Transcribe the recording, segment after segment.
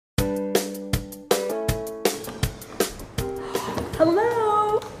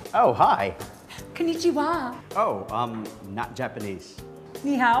Hello. Oh, hi. Konnichiwa. Oh, not Japanese.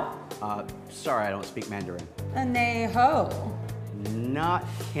 Ni hao. Sorry, I don't speak Mandarin. Ne ho. Not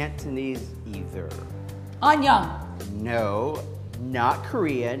Cantonese either. Annyeong. No, not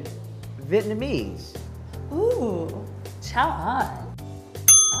Korean. Vietnamese. Ooh, Chao.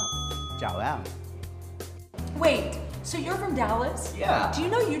 Jiao. Wait, so you're from Dallas? Yeah. Do you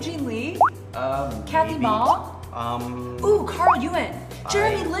know Eugene Lee? Kathy Maybe. Ma? Ooh, Carl Ewan.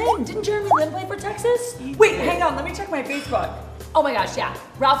 Jeremy Lin. Didn't Jeremy Lin play for Texas? Wait, hang on, let me check my Facebook. Oh my gosh, yeah.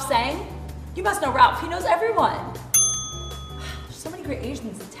 Ralph Sang? You must know Ralph, he knows everyone. There's so many great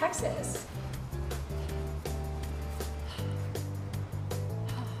Asians in Texas.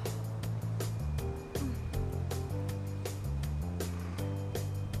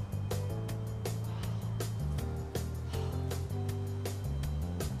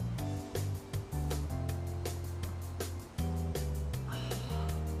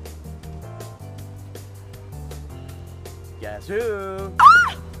 Guess who?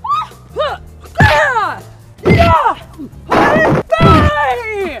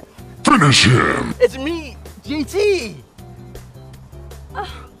 Finish him! It's me, JT. Hi.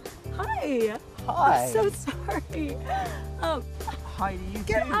 Hi. I'm so sorry. Hi to you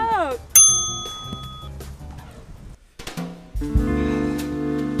Get too. out.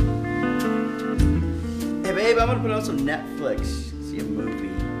 Hey babe, I'm gonna put on some Netflix. See a movie.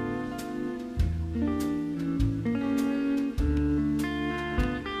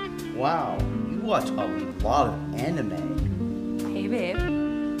 Wow, you watch a lot of anime. Hey, babe.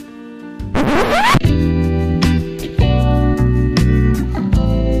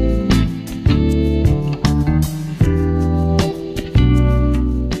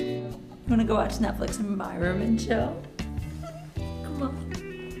 You wanna go watch Netflix in my room and chill? Come on.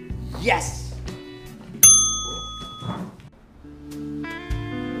 Yes!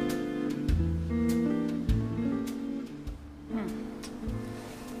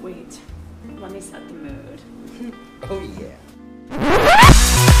 Wait, let me set the mood. Oh yeah.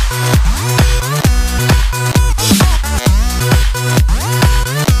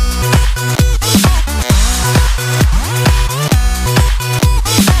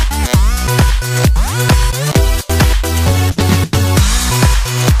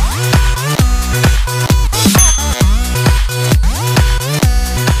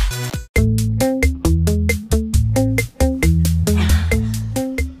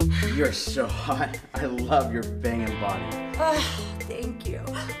 You're so hot. I love your banging body. Thank you.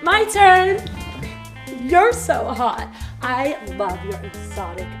 My turn. You're so hot. I love your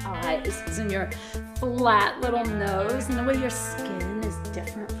exotic eyes and your flat little nose and the way your skin is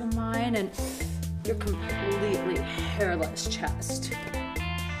different from mine and your completely hairless chest.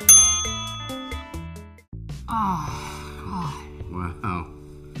 Oh, God. Wow.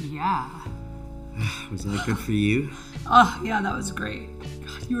 Yeah. Was that good for you? Oh, yeah, that was great.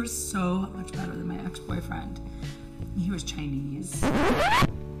 God, you were so much better than my ex-boyfriend. He was Chinese.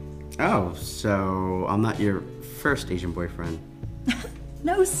 Oh, so I'm not your first Asian boyfriend.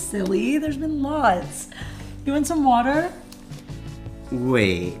 No, silly. There's been lots. You want some water?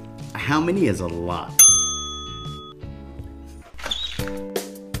 Wait, how many is a lot?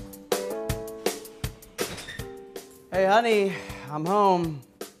 Hey, honey, I'm home.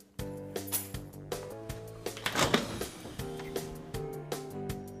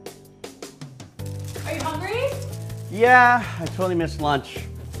 Are you hungry? Yeah, I totally missed lunch.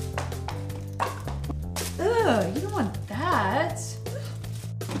 Ugh, you don't want that.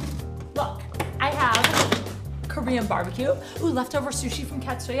 Look, I have Korean barbecue. Ooh, leftover sushi from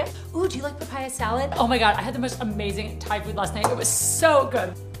Katsuya. Ooh, do you like papaya salad? Oh my God, I had the most amazing Thai food last night. It was so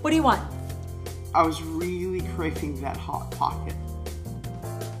good. What do you want? I was really craving that Hot Pocket.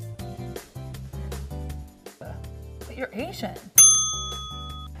 But you're Asian.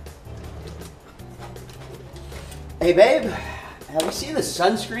 Hey, babe, have you seen the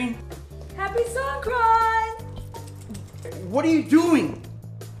sunscreen? Happy Songkran! What are you doing?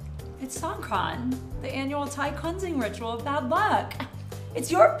 It's Songkran, the annual Thai cleansing ritual of bad luck.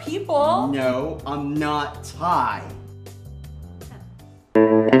 It's your people. No, I'm not Thai.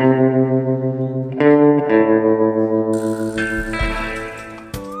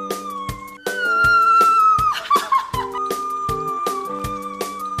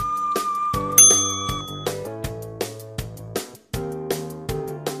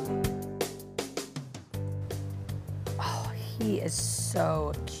 He is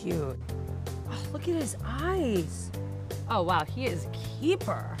so cute. Oh, look at his eyes. Oh wow, he is a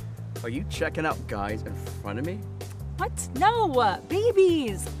keeper. Are you checking out guys in front of me? What? No,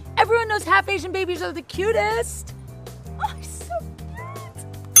 babies. Everyone knows half Asian babies are the cutest. Oh, he's so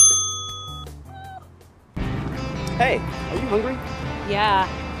Hey, are you hungry? Yeah,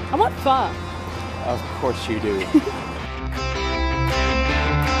 I want pho. Of course you do.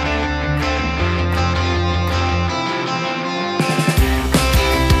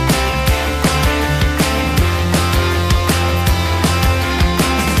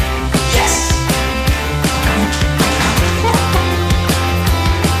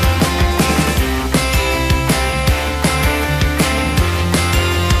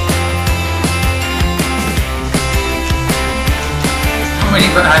 I'm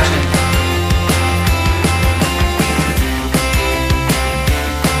waiting for action.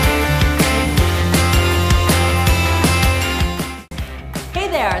 Hey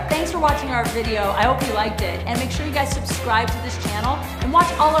there, thanks for watching our video. I hope you liked it. And make sure you guys subscribe to this channel and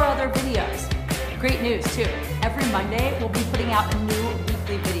watch all our other videos. Great news too. Every Monday, we'll be putting out a new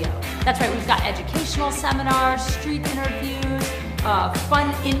weekly video. That's right, we've got educational seminars, street interviews,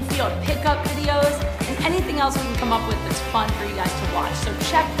 fun in-field pickup videos, and anything else we can come up with that's fun for you guys to watch. So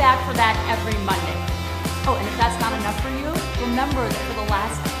check back for that every Monday. Oh, and if that's not enough for you, remember that for the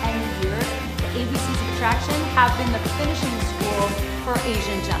last 10 years, the ABCs of Attraction have been the finishing school for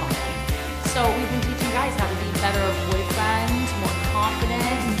Asian gentlemen. So we've been teaching guys how to be better boyfriends, more confident,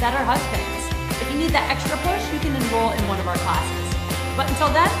 and better husbands. If you need that extra push, you can enroll in one of our classes. But until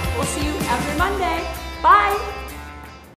then, we'll see you every Monday. Bye!